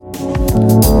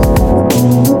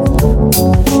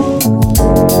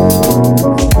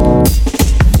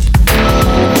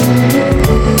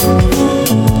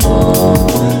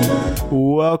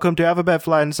welcome to Alphabet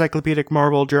Flight Encyclopedic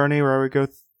Marvel Journey, where we go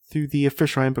through the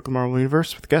official handbook of the Marvel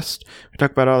Universe with guests. We talk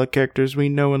about all the characters we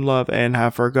know and love and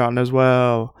have forgotten as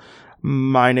well.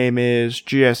 My name is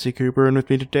Jesse Cooper, and with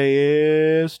me today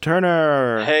is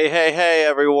Turner. Hey,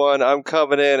 everyone. I'm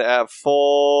coming in at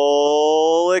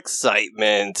full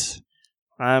excitement.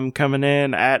 I'm coming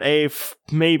in at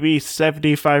maybe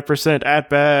 75% at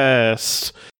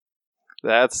best.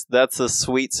 That's a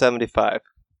sweet 75.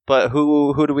 But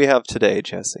who do we have today,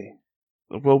 Jesse?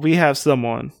 Well, we have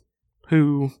someone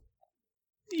who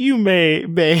you may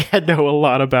know a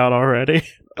lot about already.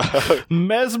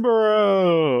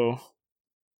 Mesmero.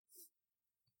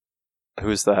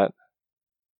 Who's that?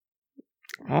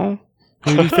 Oh,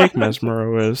 who do you think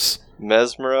Mesmero is?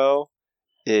 Mesmero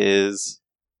is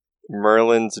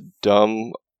Merlin's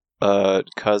dumb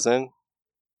cousin.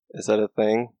 Is that a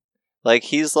thing? Like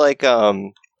he's like a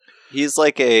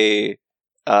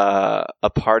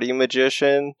party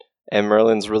magician, and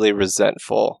Merlin's really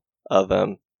resentful of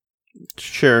him.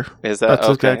 Sure. Is that That's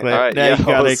okay? exactly? Right, yeah, you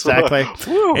got it exactly.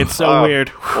 It's so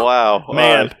weird. Wow,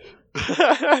 man.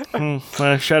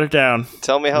 Shut it down.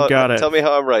 Tell me how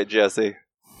I'm right, Jesse.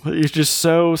 You're just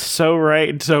so right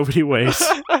in so many ways.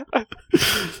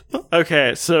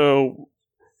 Okay, so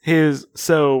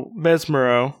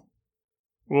Mesmero.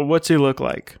 Well, what's he look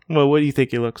like? Well, what do you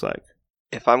think he looks like?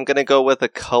 If I'm gonna go with a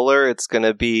color, it's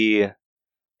gonna be,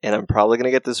 and I'm probably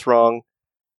gonna get this wrong,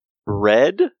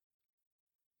 red?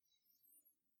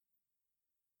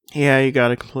 Yeah, you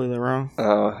got it completely wrong.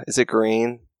 Is it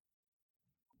green?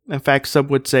 In fact, some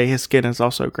would say his skin is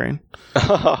also green.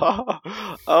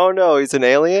 Oh no, he's an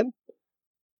alien?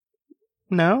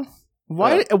 No?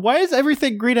 Why is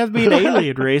everything green have to be an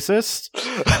alien, racist?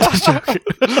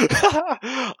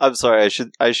 I'm sorry, I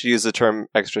should use the term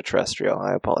extraterrestrial.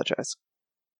 I apologize.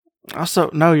 Also,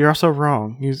 no, you're also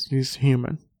wrong. He's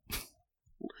human.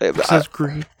 It says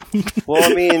green. Well,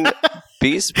 I mean,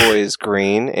 Beast Boy is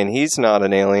green, and he's not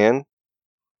an alien.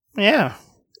 Yeah.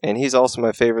 And he's also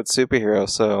my favorite superhero,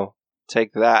 so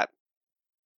take that.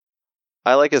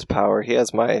 I like his power. He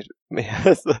has my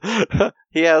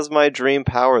dream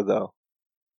power, though.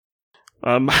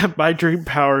 My dream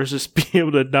power is just being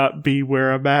able to not be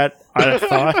where I'm at, I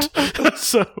thought.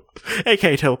 So,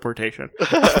 aka teleportation.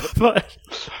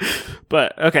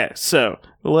 but, okay, so,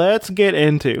 let's get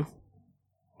into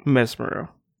Mesmero.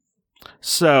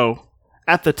 So,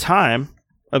 at the time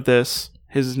of this,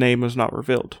 his name was not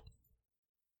revealed.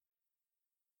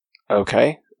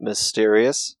 Okay,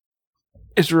 mysterious.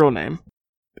 His real name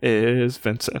is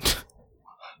Vincent.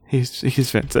 He's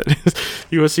Vincent.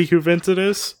 You want to see who Vincent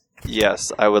is?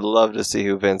 Yes, I would love to see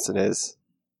who Vincent is.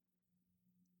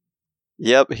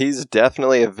 Yep, he's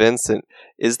definitely a Vincent.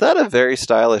 Is that a very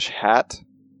stylish hat?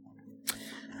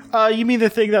 You mean the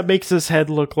thing that makes his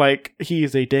head look like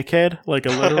he's a dickhead? Like a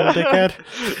literal dickhead?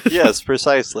 Yes,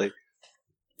 precisely.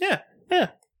 Yeah.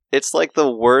 It's like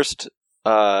the worst,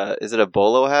 is it a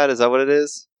bolo hat? Is that what it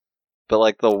is? But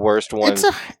like the worst one.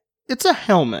 It's a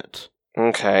helmet.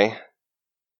 Okay.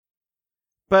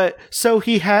 But, so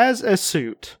he has a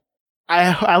suit.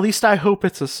 At least I hope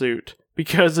it's a suit,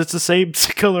 because it's the same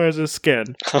color as his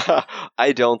skin.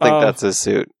 I don't think that's his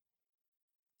suit.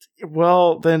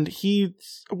 Well, then he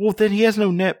has no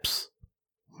nips.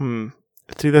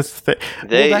 See, that's the thing.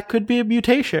 Well, that could be a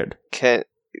mutation. Can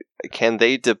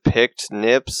they depict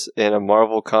nips in a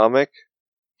Marvel comic?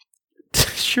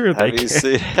 Sure they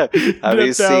can. Have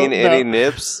you seen any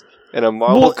nips in a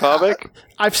Marvel comic?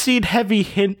 I've seen heavy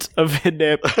hint of a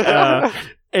nip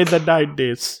in the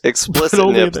 90s. Explicit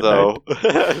nip, though.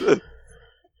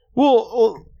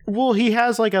 Well, he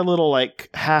has like a little like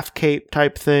half cape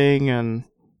type thing, and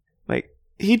like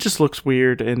he just looks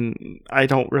weird, and I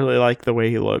don't really like the way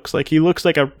he looks. Like he looks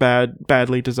like a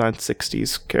badly designed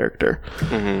 60s character.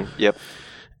 Mm-hmm. Yep.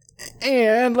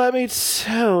 And let me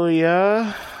tell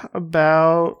you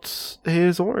about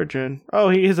his origin. Oh,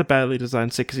 he is a badly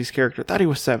designed 60s character. Thought he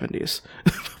was 70s.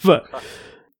 But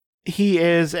he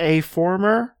is a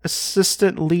former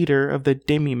assistant leader of the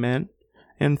Demi-Men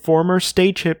and former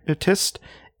stage hypnotist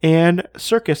and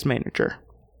circus manager.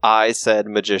 I said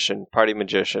magician, party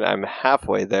magician. I'm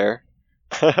halfway there.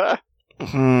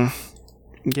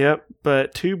 Yep,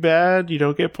 but too bad you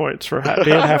don't get points for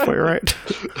being halfway right.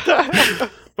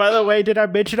 By the way, did I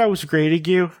mention I was grading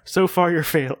you? So far, you're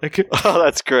failing. Oh,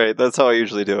 that's great. That's how I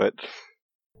usually do it.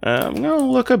 I'm gonna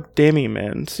look up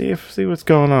Demi-Men, see what's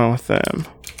going on with them.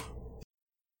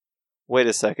 Wait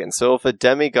a second. So if a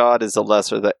demigod is a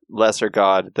lesser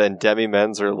god, then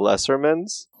demi-mens are lesser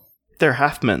mens? They're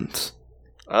half-mens.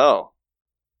 Oh.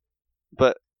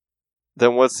 But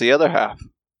then what's the other half?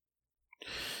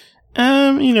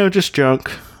 Just junk.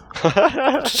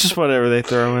 Just whatever they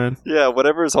throw in. Yeah,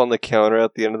 whatever's on the counter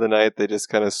at the end of the night, they just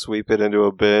kind of sweep it into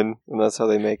a bin, and that's how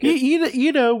they make it.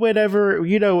 You know,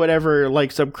 whenever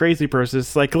like some crazy person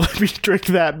is like, let me drink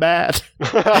that bad.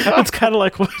 It's kind of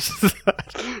like, what's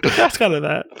that? It's kind of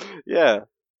that. Yeah.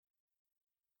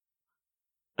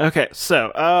 Okay,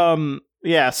 so,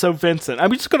 yeah, so Vincent.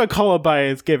 I'm just going to call him by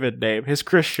his given name, his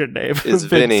Christian name. It's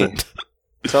Vinny.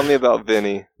 Tell me about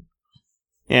Vinny.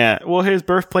 Yeah, well, his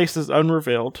birthplace is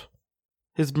unrevealed.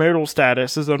 His marital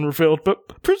status is unrevealed,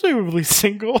 but presumably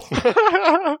single.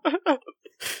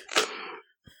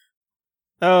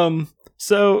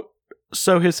 So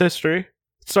his history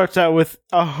starts out with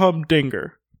a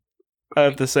humdinger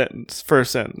of the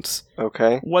first sentence.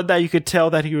 Okay. One that you could tell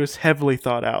that he was heavily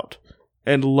thought out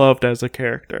and loved as a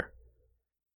character.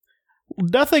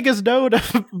 Nothing is known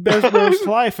of Mesmero's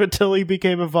life until he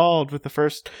became involved with the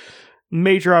first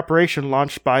major operation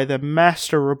launched by the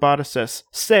master roboticist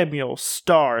Samuel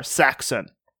Starr Saxon,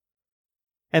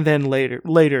 and then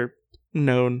later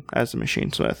known as the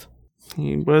Machine Smith.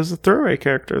 He was a throwaway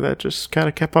character that just kind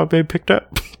of kept on being picked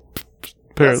up.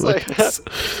 Apparently,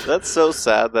 that's so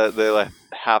sad that they like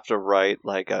have to write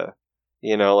like a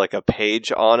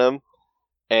page on him,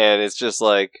 and it's just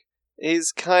like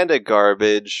he's kind of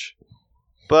garbage,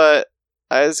 but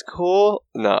as cool.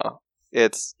 No,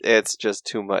 it's just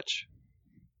too much.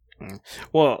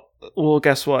 Well,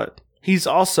 guess what?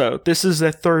 This is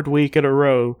the third week in a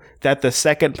row that the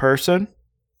second person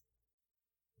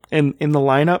in the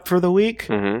lineup for the week,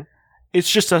 it's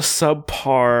just a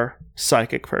subpar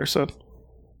psychic person.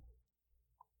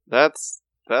 That's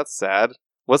sad.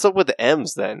 What's up with the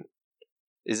M's then?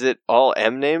 Is it all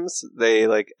M names? They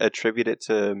like attribute it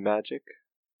to magic?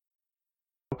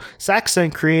 Saxon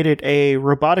created a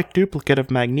robotic duplicate of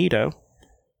Magneto,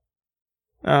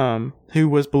 who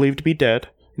was believed to be dead,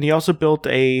 and he also built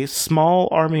a small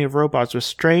army of robots with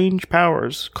strange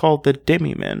powers called the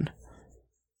Demi-Men.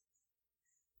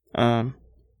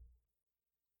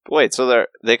 Wait, so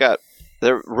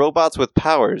they're robots with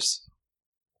powers.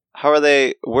 How are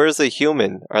they? Where's the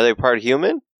human? Are they part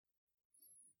human?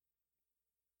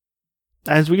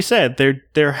 As we said,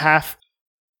 they're half.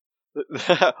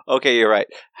 Okay, you're right.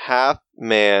 Half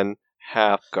man,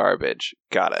 half garbage.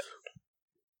 Got it.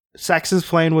 Saxon's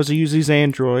plan was to use these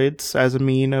androids as a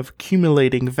mean of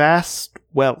accumulating vast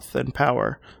wealth and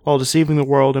power, while deceiving the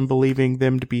world and believing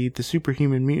them to be the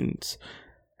superhuman mutants.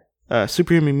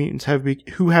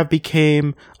 Who have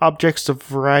become objects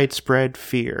of widespread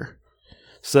fear.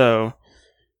 So,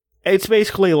 it's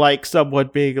basically like someone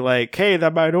being like, hey,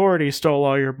 the minority stole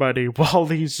all your money, while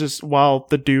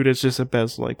the dude is just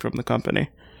embezzling from the company.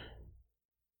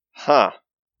 Huh.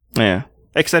 Yeah.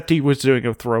 Except he was doing it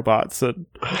with robots and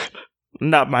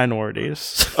not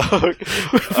minorities. Okay.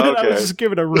 I was just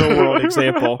giving a real world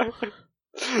example.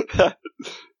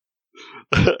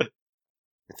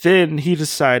 Then he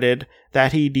decided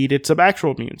that he needed some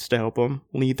actual mutants to help him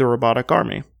lead the robotic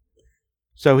army,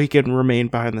 so he could remain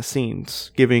behind the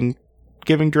scenes, giving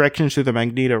directions to the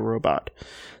Magneto robot.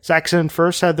 Saxon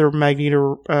first had the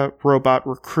Magneto robot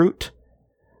recruit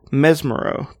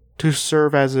Mesmero to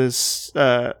serve as his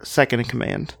second in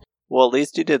command. Well, at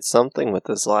least he did something with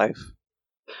his life.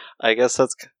 I guess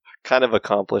that's kind of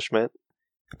accomplishment.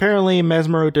 Apparently,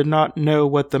 Mesmero did not know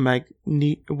what the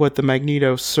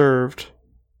Magneto served.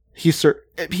 He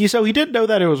didn't know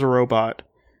that it was a robot,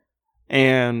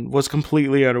 and was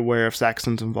completely unaware of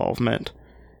Saxon's involvement.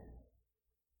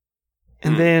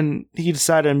 And then he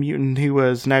decided a mutant who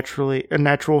was naturally a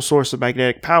natural source of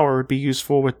magnetic power would be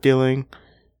useful with dealing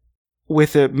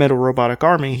with a metal robotic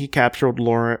army. He captured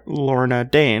Lorna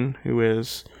Dane, who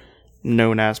is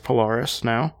known as Polaris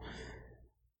now,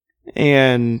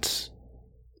 and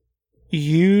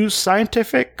used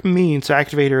scientific means to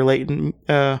activate her latent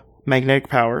magnetic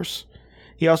powers.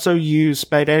 He also used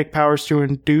magnetic powers to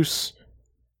induce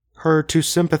her to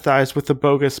sympathize with the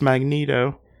bogus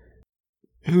Magneto,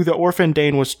 who the orphan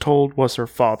Dane was told was her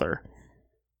father.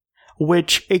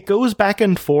 Which, it goes back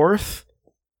and forth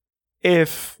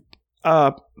if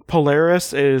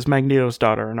Polaris is Magneto's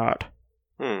daughter or not.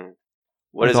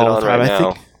 What is it on right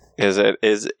now? Is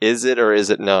it or is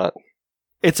it not?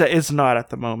 It's not at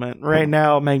the moment. Right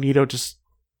now, Magneto just...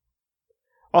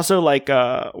 Also, like,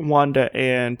 Wanda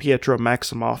and Pietro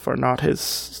Maximoff are not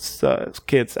his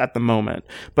kids at the moment,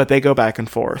 but they go back and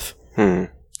forth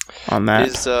on that.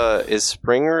 Is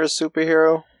Springer a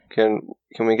superhero? Can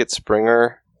we get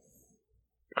Springer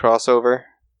crossover?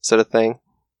 Is that a thing?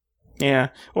 Yeah,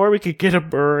 or we could get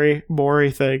a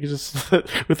Maury thing just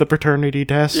with the paternity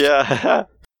test. Yeah.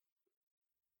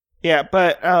 Yeah,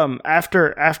 but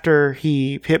after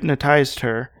he hypnotized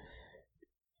her,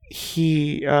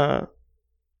 he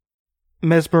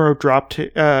Mesmero dropped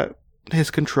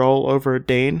his control over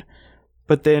Dane,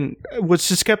 but then was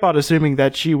just kept on assuming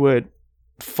that she would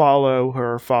follow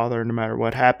her father no matter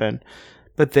what happened.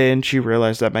 But then she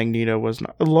realized that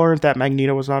learned that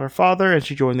Magneto was not her father, and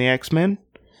she joined the X-Men.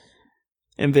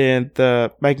 And then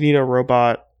the Magneto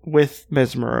robot with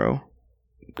Mesmero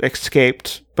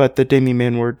escaped, but the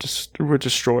Demi-Men were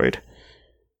destroyed.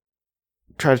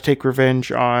 Try to take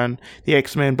revenge on the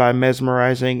X-Men by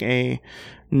mesmerizing a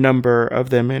number of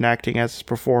them and acting as a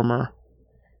performer.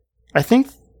 I think,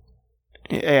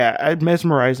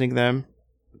 mesmerizing them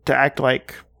to act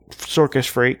like circus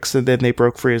freaks, and then they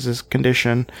broke free as his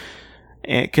conditioning,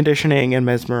 and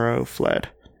Mesmero fled.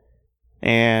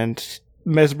 And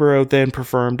Mesmero then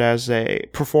performed as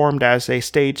a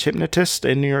stage hypnotist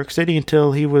in New York City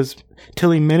until he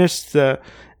menaced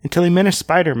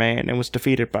Spider-Man and was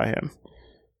defeated by him.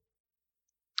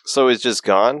 So he's just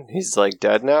gone? He's like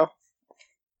dead now?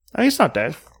 No, he's not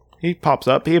dead. He pops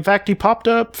up. He popped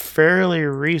up fairly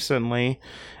recently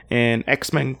in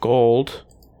X-Men Gold,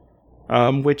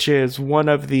 which is one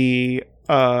of the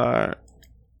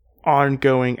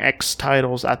ongoing X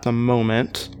titles at the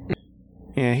moment.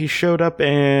 Yeah, he showed up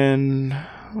in...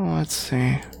 let's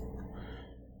see.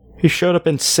 He showed up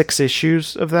in 6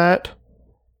 issues of that.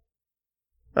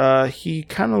 He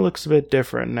kind of looks a bit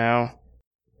different now.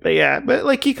 But yeah,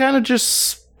 he kind of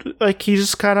just... he's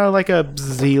just kind of like a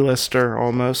Z-lister,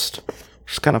 almost.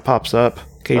 Just kind of pops up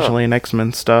occasionally in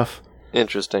X-Men stuff.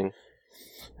 Interesting.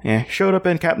 Yeah, showed up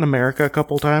in Captain America a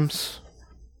couple times.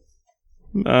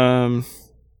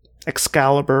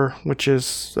 Excalibur, which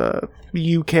is a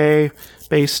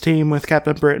UK-based team with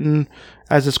Captain Britain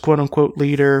as his quote-unquote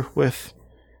leader with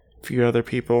a few other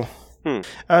people.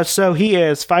 So he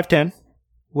is 5'10",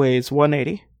 weighs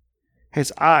 180.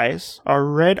 His eyes are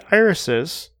red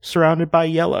irises surrounded by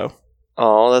yellow.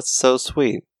 Oh, that's so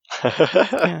sweet.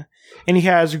 Yeah. And he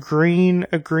has green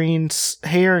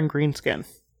hair and green skin.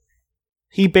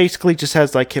 He basically just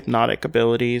has hypnotic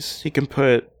abilities. He can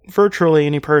put virtually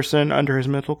any person under his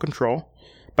mental control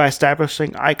by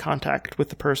establishing eye contact with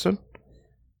the person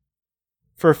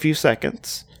for a few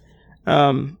seconds.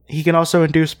 He can also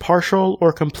induce partial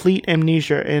or complete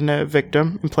amnesia in a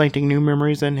victim, implanting new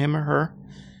memories in him or her,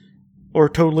 or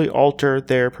totally alter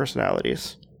their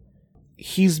personalities.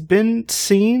 He's been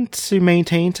seen to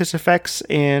maintain such effects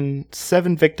in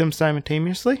 7 victims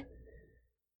simultaneously.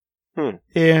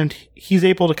 And he's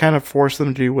able to kind of force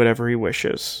them to do whatever he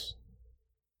wishes.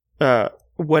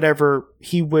 Whatever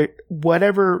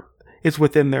is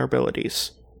within their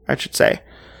abilities, I should say.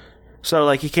 So,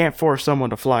 he can't force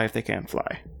someone to fly if they can't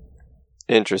fly.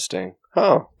 Interesting.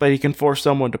 Oh. But he can force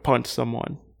someone to punch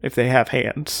someone if they have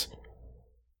hands.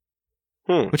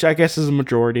 Which I guess is a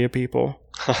majority of people.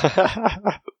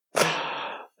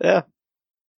 Yeah.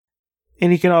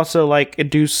 And he can also,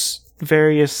 induce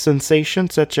various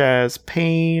sensations such as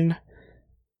pain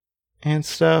and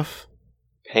stuff.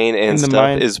 Pain and stuff?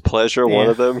 Mind. Is pleasure one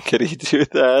of them? Could he do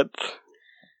that?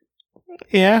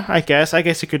 Yeah, I guess. I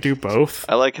guess he could do both.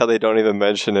 I like how they don't even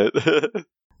mention it.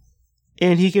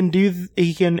 And he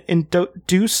can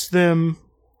induce them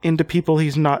into people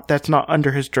that's not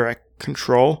under his direct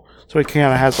control. So he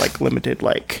kind of has limited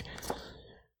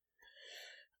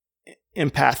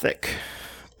empathic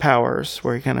powers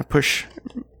where he kind of push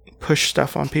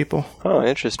stuff on people. Oh,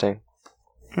 interesting.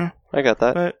 Yeah. I got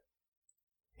that.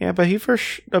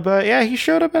 He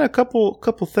showed up in a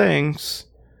couple things.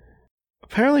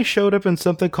 Apparently showed up in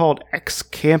something called X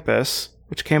Campus,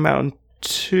 which came out in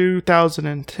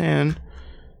 2010.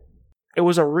 It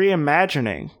was a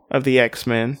reimagining of the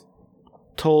X-Men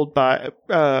told by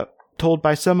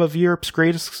some of Europe's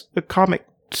greatest comic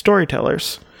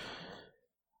storytellers.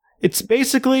 It's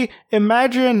basically,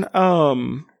 imagine,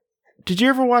 did you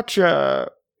ever watch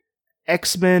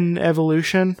X-Men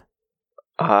Evolution?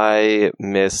 I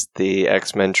missed the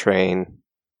X-Men train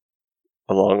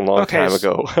a long time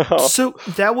ago. So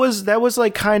that was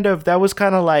kind of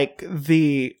like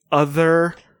the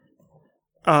other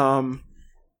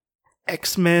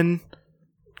X-Men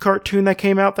cartoon that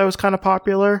came out that was kind of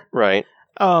popular. Right.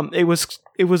 It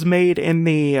was made in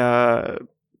the I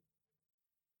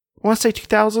want to say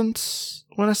 2000s,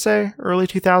 early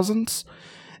 2000s,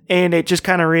 and it just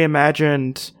kind of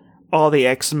reimagined all the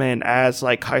X-Men as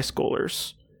high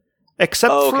schoolers.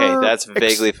 Except for that's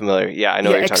vaguely familiar. Yeah, I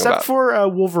know what you're talking about. Except for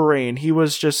Wolverine, he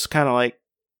was just kind of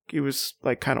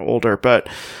kind of older, but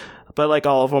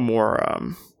all of them were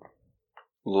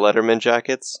Letterman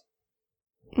jackets.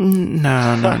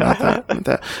 No, not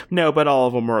that. No, but all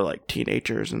of them were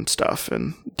teenagers and stuff,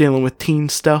 and dealing with teen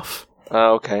stuff.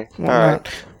 Oh, okay. All right.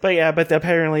 But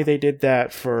apparently they did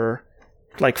that for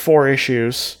like 4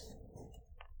 issues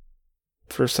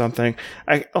for something.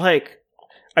 I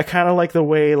kind of like the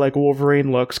way like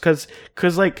Wolverine looks cuz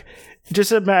like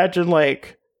just imagine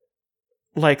like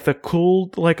the cool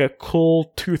a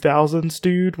cool 2000s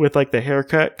dude with like the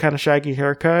haircut, kind of shaggy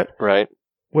haircut, right,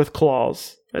 with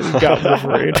claws. And you got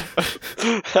Wolverine.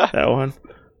 That one.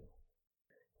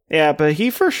 Yeah, but he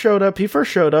first showed up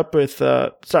with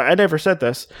sorry, I never said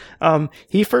this.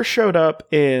 He first showed up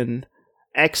in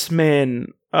X-Men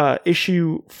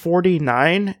issue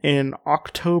 49 in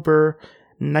October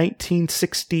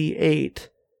 1968.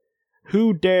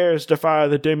 Who dares defy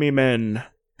the Demi-Men?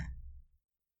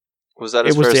 Was that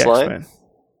his first line? X-Men.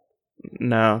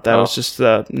 No, that was just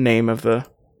the name of the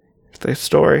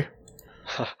story.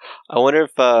 I wonder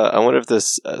if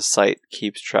this site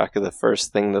keeps track of the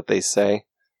first thing that they say.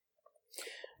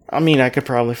 I mean, I could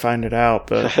probably find it out,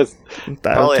 but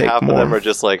probably half of them are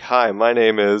just like, "Hi, my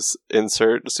name is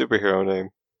insert superhero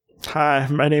name." Hi,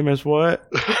 my name is what?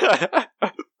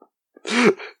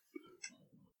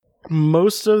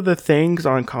 Most of the things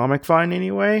on Comic Vine,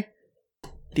 anyway,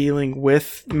 dealing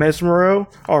with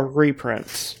Mesmero are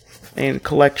reprints and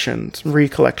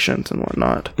recollections and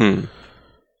whatnot.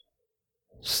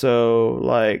 So,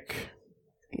 like,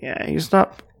 yeah, he's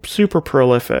not super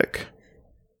prolific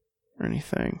or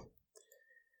anything.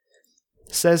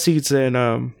 Says he's in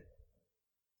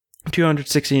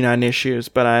 269 issues,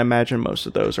 but I imagine most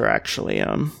of those are actually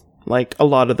like a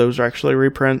lot of those are actually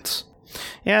reprints.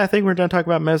 Yeah, I think we're done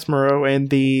talking about Mesmero and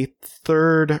the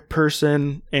third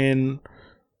person in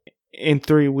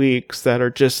 3 weeks that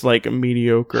are just like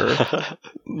mediocre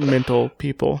mental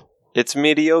people. It's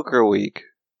mediocre week.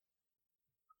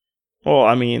 Well,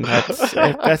 I mean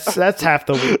that's half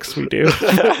the weeks we do.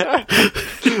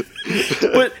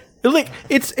 But like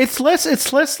it's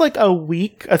less like a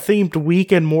themed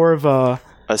week and more of a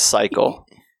cycle.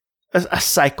 A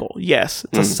cycle, yes,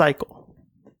 it's a cycle.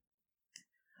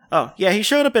 Oh yeah, he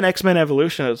showed up in X-Men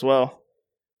Evolution as well.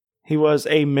 He was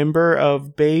a member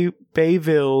of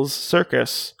Bayville's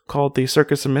circus called the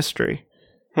Circus of Mystery.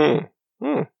 I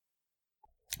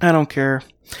don't care.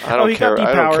 I don't care.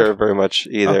 I don't care very much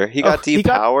either. He got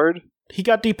depowered. He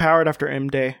got depowered after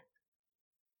M-Day.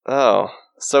 Oh,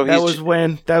 so that was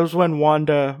when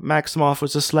Wanda Maximoff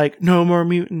was just like, no more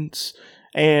mutants,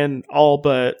 and all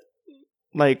but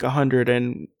like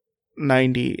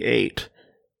 198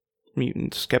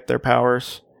 mutants kept their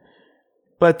powers.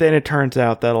 But then it turns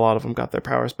out that a lot of them got their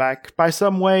powers back by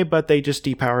some way, but they just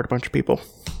depowered a bunch of people.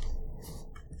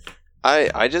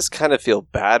 I just kind of feel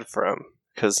bad for him,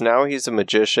 because now he's a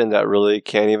magician that really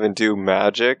can't even do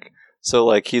magic. So,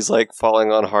 like, he's, like,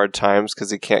 falling on hard times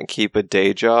because he can't keep a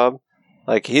day job.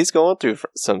 Like, he's going through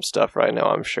some stuff right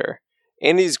now, I'm sure.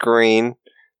 And he's green.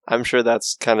 I'm sure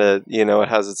that's kind of, it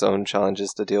has its own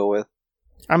challenges to deal with.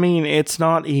 I mean, it's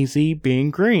not easy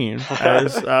being green,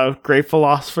 as a great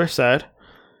philosopher said.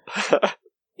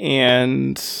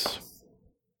 And,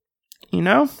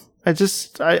 I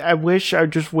just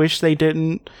wish they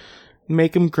didn't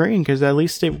make him green, because at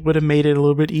least it would have made it a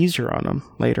little bit easier on him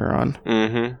later on.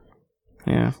 Mm-hmm.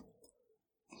 Yeah.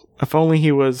 If only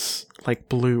he was, like,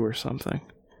 blue or something.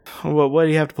 Well, what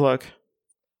do you have to plug?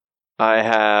 I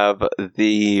have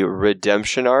the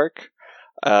Redemption Arc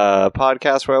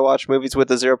podcast where I watch movies with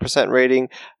a 0% rating.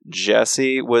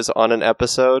 Jesse was on an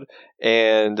episode,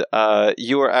 and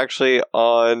you were actually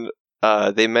on...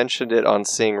 they mentioned it on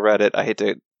Seeing Reddit. I hate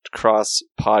to cross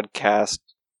podcast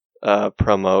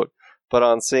promote, but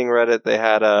on Seeing Reddit they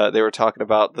were talking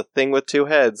about The Thing with Two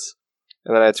Heads,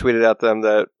 and then I tweeted at them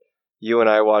that you and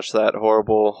I watched that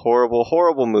horrible, horrible,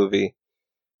 horrible movie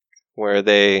where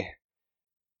they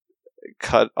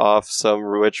cut off some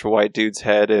rich white dude's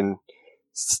head and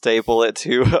staple it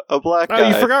to a black guy. Oh,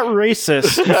 you forgot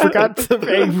racist. You forgot a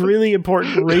really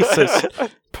important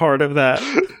racist part of that.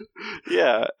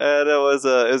 Yeah, and it was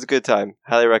a good time.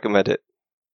 Highly recommend it.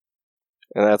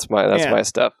 And that's my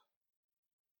stuff.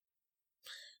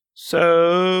 So,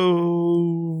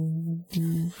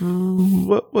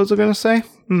 what was I going to say?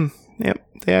 Yep.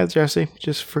 Yeah, Jesse,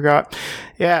 just forgot.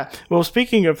 Yeah. Well,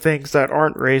 speaking of things that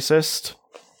aren't racist,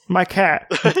 my cat,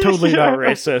 totally not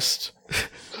racist.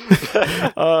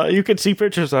 You can see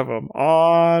pictures of him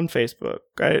on Facebook.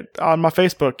 Right? On my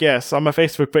Facebook, yes, on my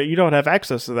Facebook, but you don't have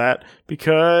access to that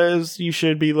because you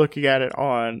should be looking at it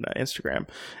on Instagram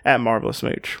at Marvelous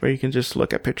Mooch, where you can just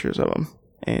look at pictures of him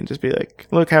and just be like,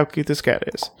 look how cute this cat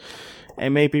is.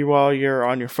 And maybe while you're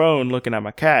on your phone looking at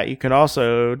my cat, you can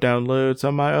also download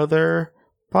some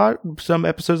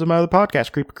episodes of my other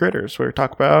podcast, Creepy Critters, where we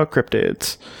talk about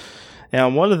cryptids And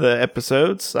on one of the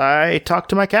episodes, I talked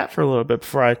to my cat for a little bit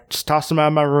before I just tossed him out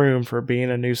of my room for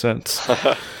being a nuisance.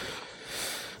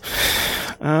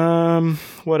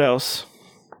 What else?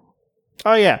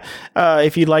 Oh yeah,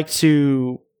 if you'd like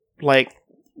to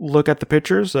look at the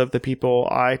pictures of the people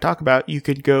I talk about, you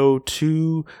could go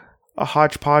to a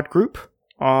Hodgepod group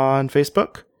on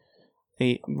Facebook,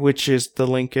 which is the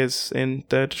link is in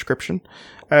the description,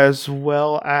 as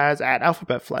well as at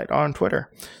Alphabet Flight on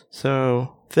Twitter.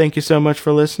 So thank you so much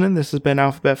for listening. This has been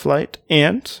Alphabet Flight,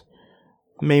 and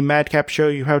may Madcap show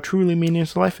you how truly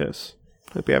meaningless life is.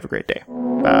 Hope you have a great day.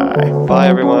 Bye. Bye,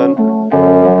 everyone.